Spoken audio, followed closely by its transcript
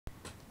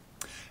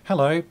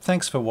Hello,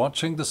 thanks for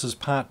watching. This is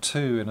part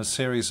 2 in a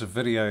series of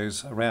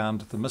videos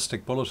around the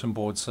Mystic bulletin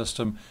board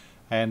system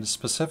and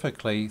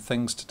specifically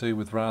things to do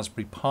with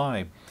Raspberry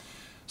Pi.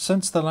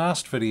 Since the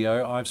last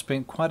video I've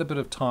spent quite a bit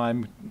of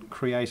time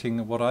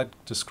creating what I'd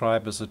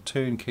describe as a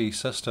turnkey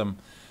system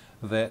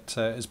that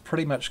is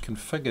pretty much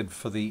configured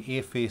for the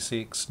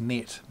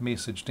fsxNet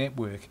message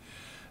network.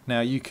 Now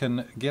you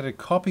can get a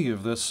copy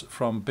of this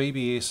from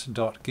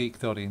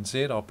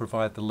bbs.geek.nz. I'll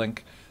provide the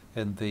link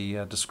in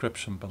the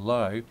description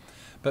below.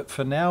 But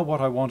for now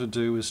what I want to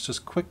do is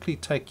just quickly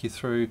take you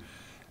through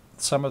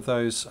some of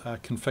those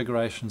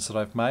configurations that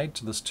I've made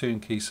to this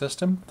turnkey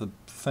system. The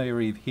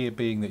theory here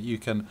being that you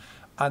can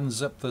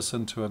unzip this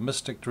into a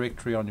Mystic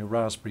directory on your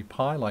Raspberry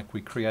Pi like we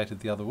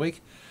created the other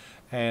week,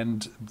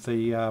 and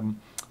the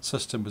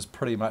system is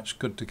pretty much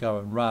good to go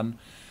and run.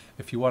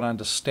 If you want to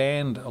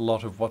understand a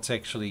lot of what's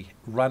actually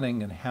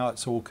running and how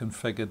it's all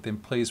configured, then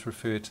please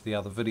refer to the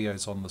other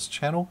videos on this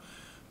channel,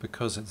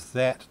 because it's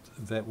that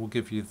will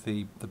give you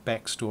the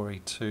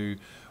backstory to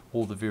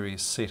all the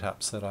various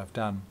setups that I've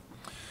done.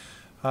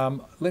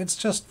 Let's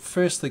just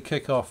firstly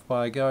kick off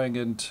by going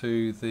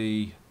into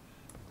the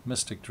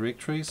Mystic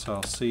directory. So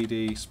I'll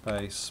cd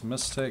space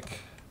Mystic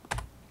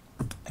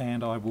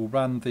and I will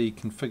run the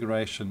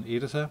configuration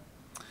editor.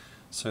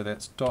 So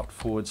that's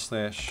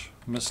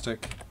 /mystic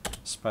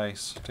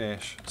space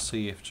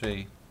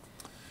 -cfg.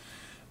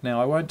 Now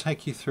I won't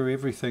take you through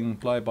everything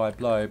blow by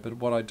blow, but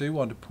what I do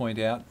want to point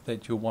out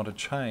that you'll want to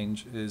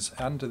change is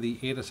under the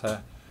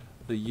editor,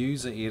 the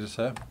user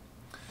editor.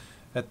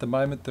 At the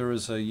moment there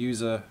is a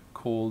user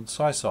called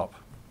sysop.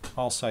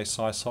 I'll say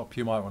sysop,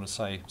 you might want to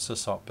say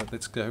sysop, but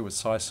let's go with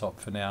sysop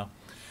for now.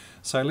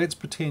 So let's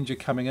pretend you're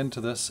coming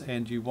into this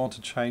and you want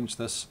to change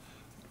this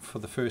for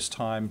the first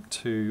time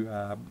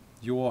to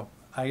your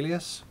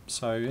alias.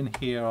 So in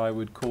here I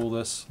would call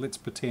this, let's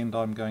pretend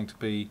I'm going to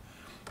be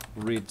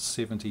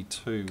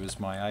red72 is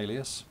my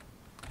alias,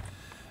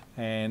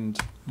 and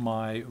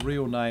my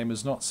real name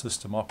is not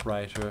system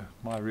operator,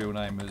 my real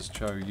name is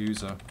Joe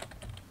User.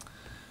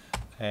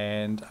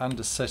 And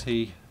under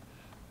city,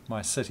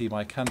 my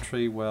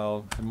country,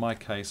 well in my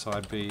case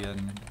I'd be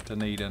in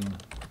Dunedin,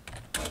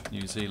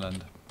 New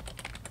Zealand.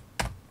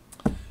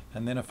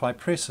 And then if I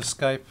press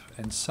escape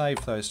and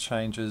save those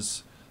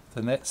changes,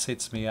 then that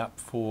sets me up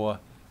for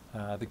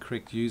the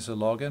correct user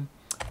login.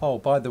 Oh,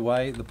 by the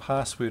way, the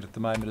password at the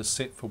moment is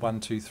set for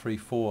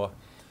 1234,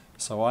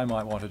 so I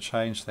might want to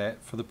change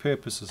that. For the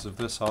purposes of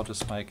this I'll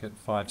just make it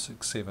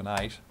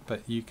 5678,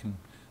 but you can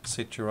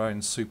set your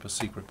own super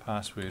secret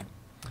password.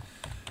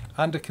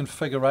 Under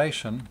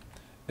configuration,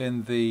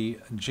 in the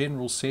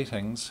general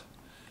settings,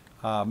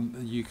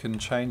 you can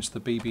change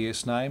the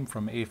BBS name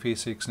from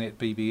fsxNet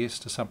BBS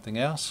to something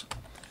else,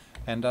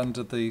 and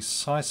under the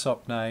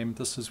sysop name,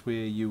 this is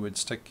where you would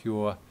stick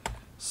your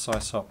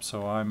sysop.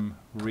 So I'm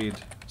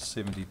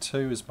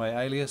red72 is my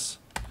alias,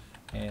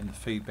 and the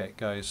feedback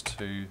goes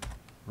to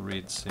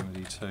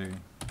red72.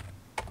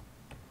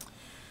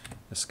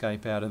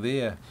 Escape out of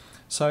there.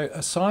 So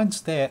aside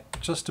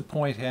that, just to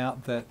point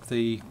out that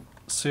the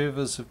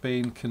servers have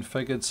been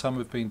configured, some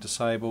have been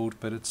disabled,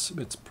 but it's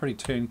pretty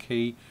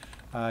turnkey.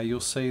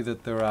 You'll see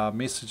that there are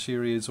message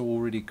areas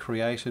already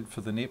created for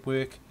the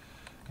network,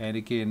 and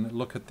again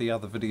look at the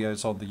other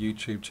videos on the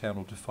YouTube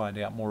channel to find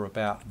out more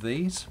about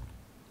these.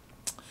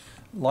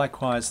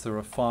 Likewise, there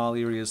are file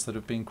areas that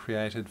have been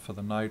created for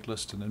the node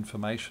list and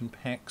information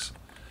packs,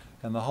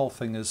 and the whole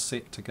thing is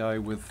set to go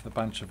with a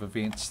bunch of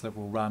events that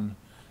will run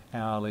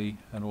hourly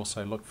and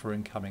also look for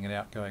incoming and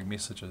outgoing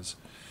messages.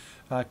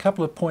 A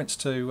couple of points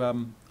to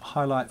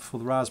highlight for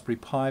the Raspberry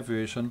Pi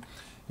version.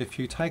 If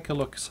you take a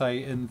look,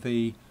 say, in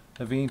the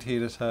event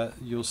editor,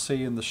 you'll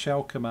see in the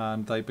shell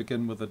command they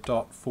begin with a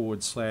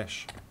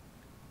 //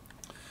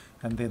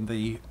 and then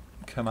the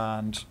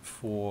command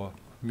for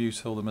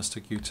mute all the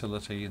Mystic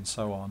utility and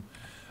so on.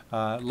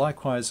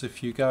 Likewise,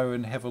 if you go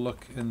and have a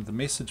look in the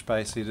message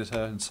base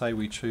editor and say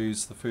we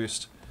choose the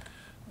first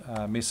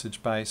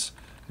message base,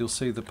 you'll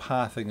see the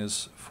pathing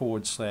is /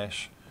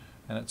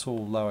 and it's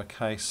all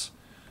lowercase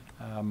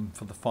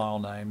for the file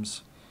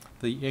names.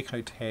 The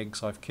echo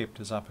tags I've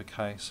kept as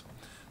uppercase.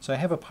 So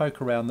have a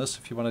poke around this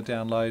if you want to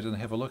download and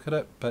have a look at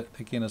it, but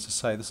again, as I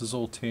say, this is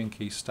all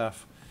turnkey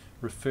stuff.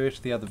 Refer to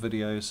the other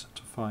videos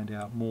to find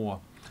out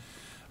more.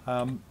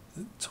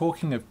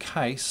 Talking of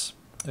case,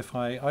 if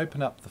I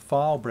open up the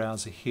file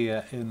browser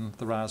here in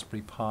the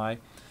Raspberry Pi,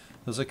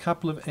 there's a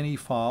couple of ini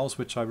files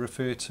which I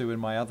refer to in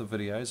my other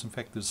videos. In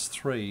fact there's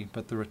 3,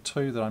 but there are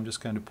 2 that I'm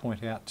just going to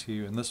point out to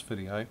you in this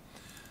video.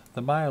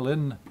 The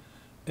mail-in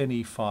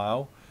ini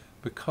file,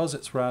 because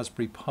it's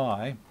Raspberry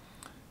Pi,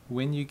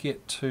 when you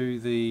get to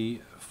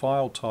the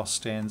file toss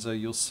stanza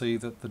you'll see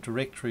that the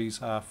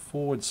directories are /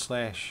 and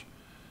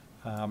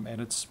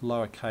it's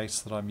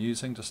lowercase that I'm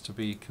using just to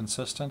be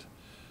consistent.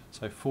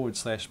 So /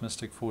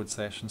 mystic /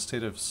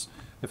 instead of,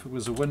 if it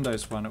was a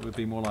Windows one, it would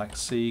be more like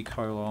c:/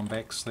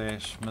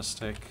 mystic mis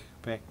tic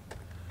 /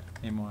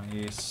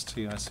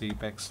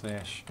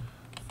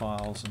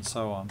 files and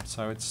so on.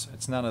 So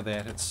it's none of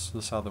that, it's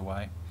this other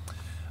way.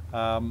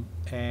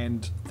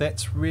 and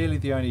that's really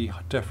the only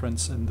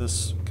difference in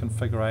this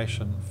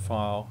configuration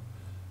file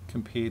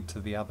compared to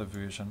the other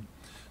version.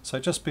 So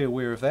just be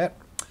aware of that.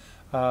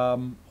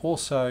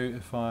 Also,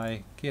 if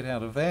I get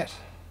out of that,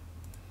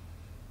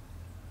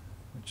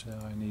 which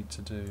I need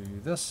to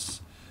do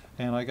this,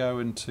 and I go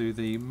into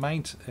the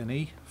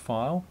maint.ini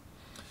file,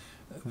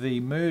 the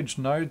merge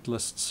node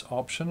lists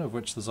option, of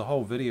which there's a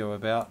whole video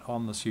about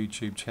on this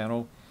YouTube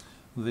channel,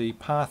 the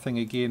pathing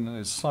again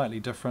is slightly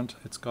different.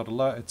 It's got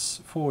it's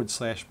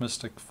 /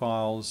 mystic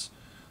files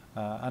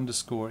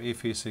underscore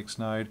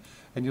fsxNode,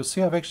 and you'll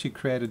see I've actually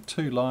created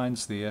 2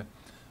 lines there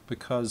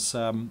because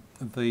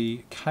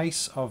the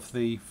case of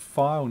the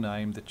file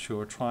name that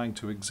you're trying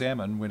to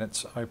examine when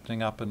it's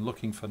opening up and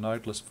looking for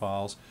node list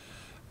files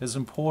is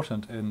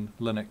important in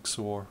Linux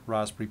or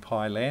Raspberry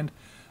Pi land,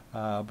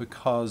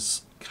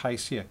 because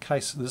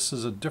this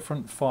is a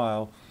different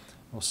file,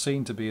 or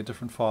seen to be a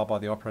different file by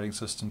the operating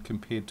system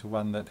compared to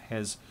one that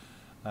has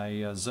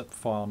a zip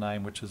file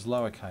name which is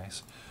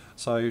lowercase.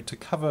 So to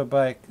cover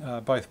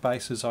both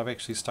bases, I've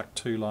actually stuck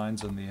 2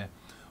 lines in there,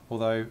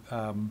 although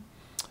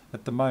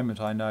at the moment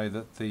I know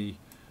that the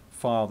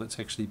file that's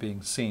actually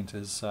being sent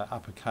is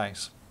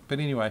uppercase. But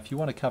anyway, if you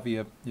want to cover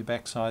your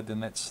backside, then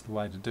that's the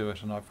way to do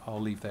it, and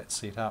I'll leave that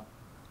set up.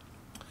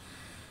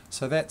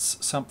 So that's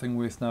something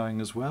worth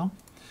knowing as well.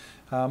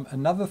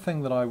 Another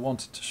thing that I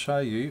wanted to show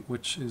you,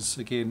 which is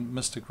again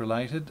Mystic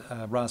related,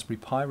 Raspberry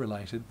Pi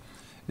related,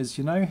 is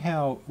you know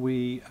how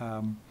we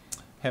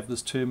have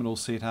this terminal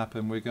set up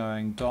and we're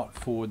going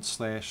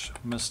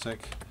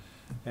 /mystic,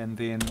 and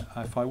then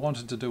if I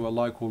wanted to do a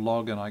local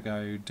login I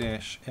go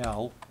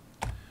 -L,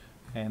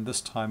 and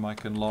this time I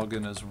can log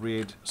in as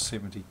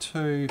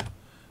red72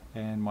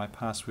 and my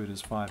password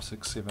is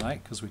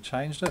 5678 because we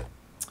changed it,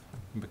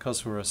 and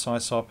because we're a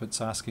sysop it's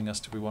asking us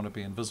do we want to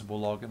be invisible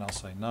login. I'll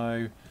say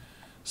no,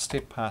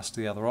 step past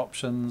the other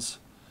options,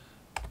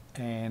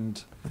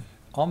 and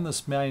on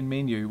this main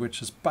menu,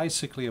 which is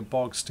basically a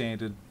bog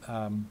standard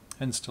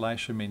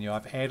installation menu,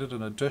 I've added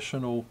an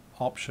additional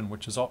option,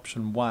 which is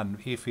option 1,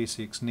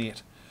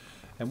 fsxNet,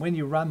 and when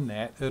you run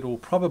that it'll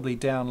probably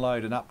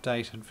download an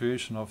updated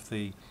version of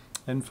the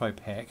info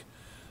pack,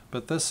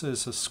 but this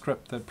is a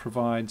script that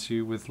provides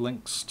you with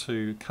links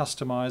to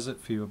customize it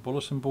for your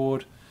bulletin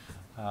board,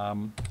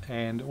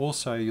 and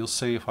also you'll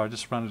see if I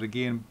just run it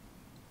again,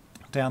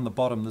 down the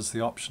bottom there's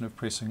the option of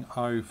pressing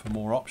O for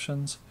more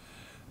options,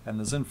 and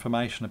there's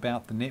information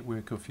about the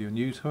network if you're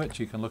new to it.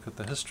 You can look at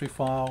the history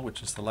file,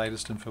 which is the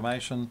latest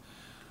information.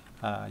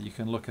 You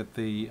can look at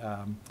the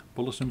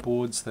bulletin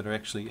boards that are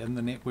actually in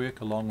the network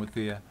along with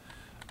their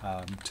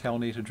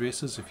telnet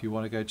addresses if you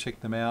want to go check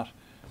them out,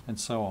 and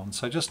so on.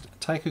 So just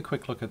take a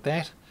quick look at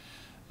that,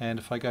 and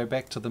if I go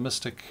back to the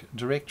Mystic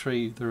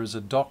directory, there is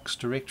a docs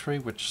directory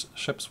which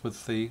ships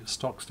with the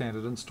stock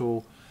standard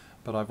install,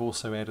 but I've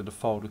also added a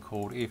folder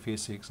called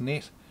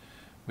fsxNet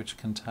which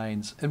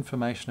contains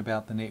information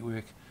about the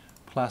network,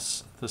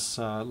 plus this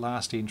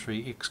last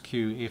entry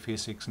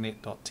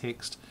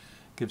xq_fsxnet.txt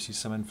gives you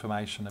some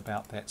information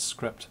about that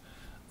script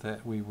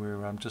that we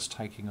were just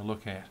taking a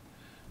look at,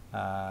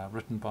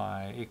 written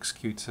by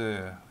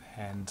xqtur,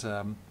 and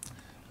a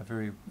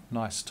very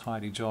nice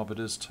tidy job it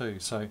is too.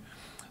 So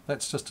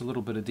that's just a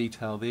little bit of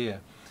detail there.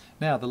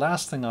 Now the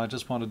last thing I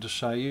just wanted to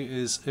show you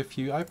is if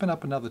you open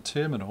up another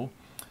terminal,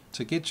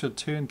 to get your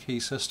turnkey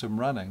system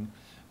running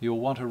you'll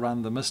want to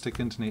run the Mystic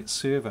Internet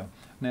Server.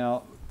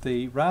 Now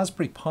the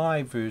Raspberry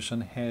Pi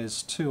version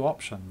has 2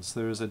 options.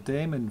 There is a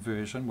daemon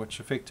version which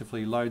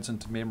effectively loads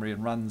into memory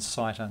and runs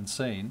sight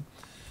unseen,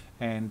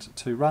 and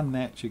to run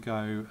that you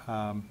go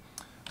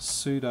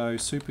sudo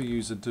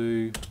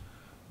superuserdo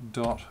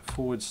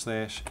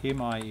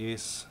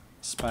 /mis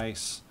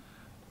space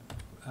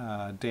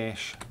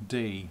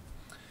 -d,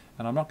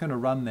 and I'm not going to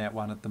run that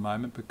one at the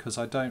moment because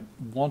I don't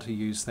want to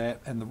use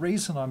that, and the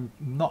reason I'm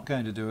not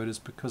going to do it is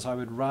because I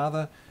would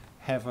rather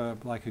have a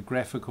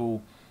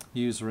graphical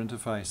user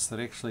interface that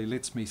actually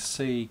lets me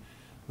see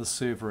the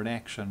server in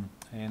action.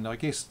 And I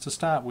guess to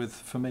start with,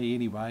 for me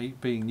anyway,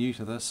 being new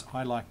to this,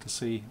 I like to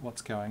see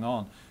what's going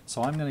on.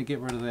 So I'm going to get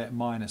rid of that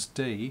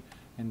 -d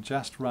and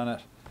just run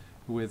it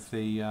with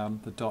the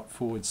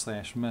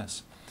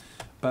 ./mis.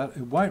 But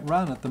it won't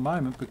run at the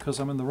moment because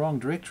I'm in the wrong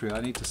directory.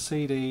 I need to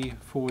cd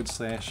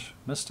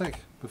 /mystic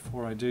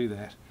before I do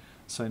that.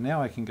 So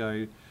now I can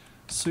go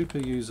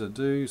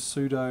superuserdo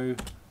sudo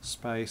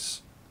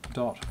space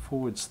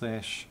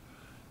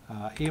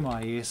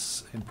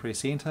 ./mis and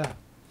press enter,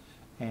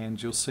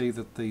 and you'll see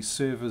that the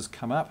servers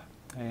come up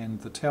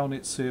and the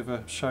telnet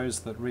server shows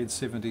that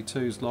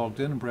red72 is logged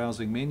in and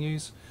browsing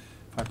menus.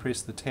 If I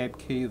press the tab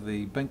key,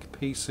 the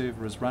BINC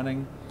server is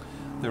running.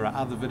 There are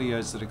other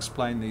videos that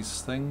explain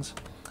these things.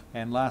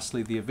 And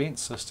lastly, the event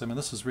system, and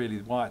this is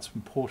really why it's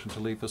important to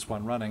leave this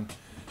one running,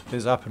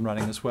 is up and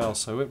running as well.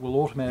 So it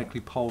will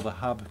automatically poll the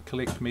hub,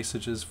 collect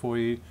messages for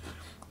you,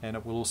 and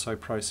it will also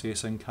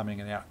process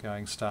incoming and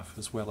outgoing stuff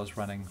as well as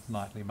running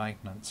nightly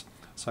maintenance.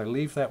 So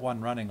leave that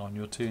one running on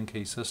your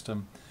turnkey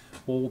system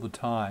all the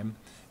time.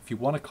 If you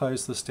want to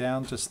close this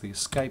down, just the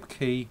escape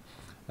key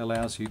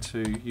allows you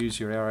to use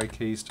your arrow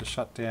keys to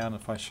shut down.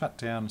 If I shut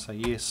down and say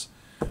yes,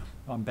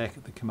 I'm back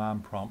at the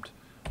command prompt,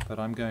 but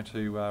I'm going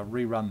to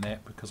rerun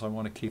that because I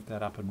want to keep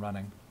that up and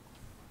running.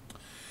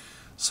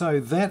 So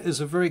that is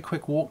a very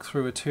quick walk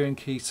through a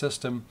turnkey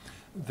system.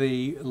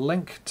 The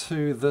link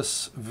to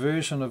this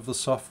version of the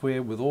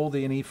software with all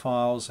the INI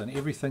files and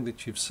everything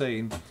that you've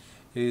seen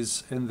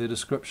is in the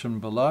description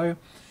below.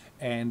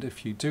 And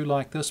if you do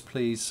like this,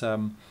 please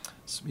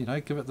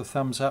give it the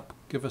thumbs up,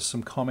 give us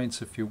some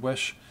comments if you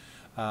wish.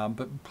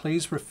 But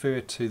please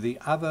refer to the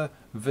other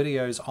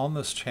videos on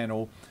this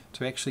channel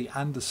to actually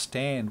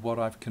understand what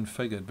I've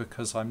configured,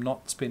 because I'm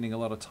not spending a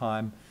lot of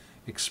time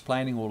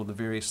explaining all of the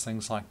various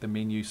things like the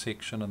menu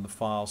section and the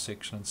file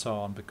section and so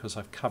on, because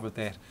I've covered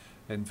that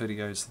in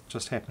videos that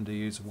just happen to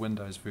use a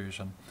Windows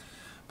version.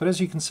 But as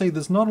you can see,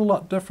 there's not a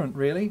lot different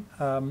really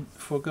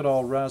for good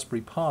old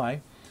Raspberry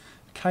Pi.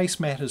 Case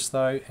matters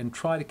though, and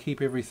try to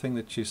keep everything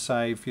that you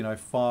save,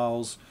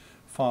 files,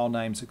 file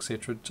names,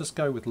 etc., just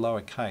go with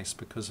lowercase,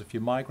 because if you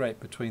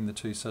migrate between the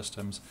two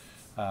systems,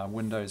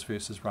 Windows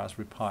versus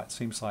Raspberry Pi, it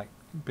seems like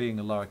being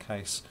a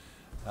lowercase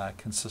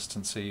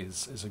consistency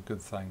is a good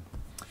thing.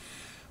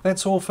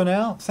 That's all for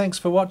now. Thanks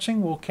for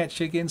watching. We'll catch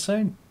you again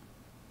soon.